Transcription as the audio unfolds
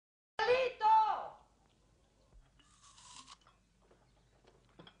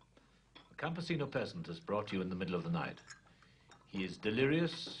campesino peasant has brought you in the middle of the night. He is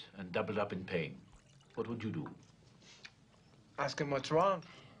delirious and doubled up in pain. What would you do? Ask him what's wrong.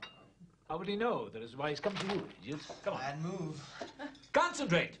 How would he know? That is why he's come to you, idiot. Come on. And move.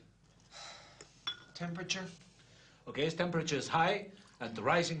 Concentrate! Temperature? Okay, his temperature is high and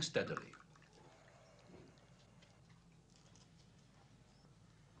rising steadily.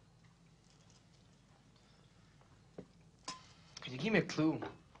 Could you give me a clue?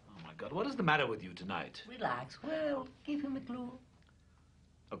 Oh, my God, what is the matter with you tonight? Relax. Well, give him a clue.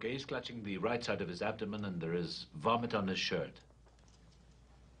 Okay, he's clutching the right side of his abdomen and there is vomit on his shirt.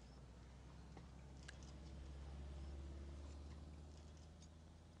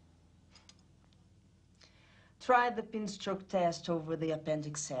 Try the pin-stroke test over the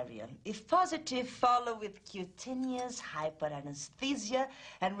appendix area. If positive, follow with cutaneous hyperanesthesia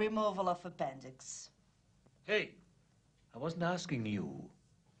and removal of appendix. Hey, I wasn't asking you.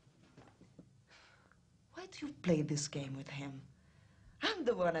 Why do you play this game with him? I'm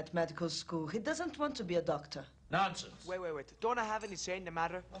the one at medical school. He doesn't want to be a doctor. Nonsense. Wait. Don't I have any say in the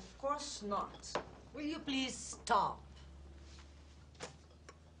matter? Of course not. Will you please stop?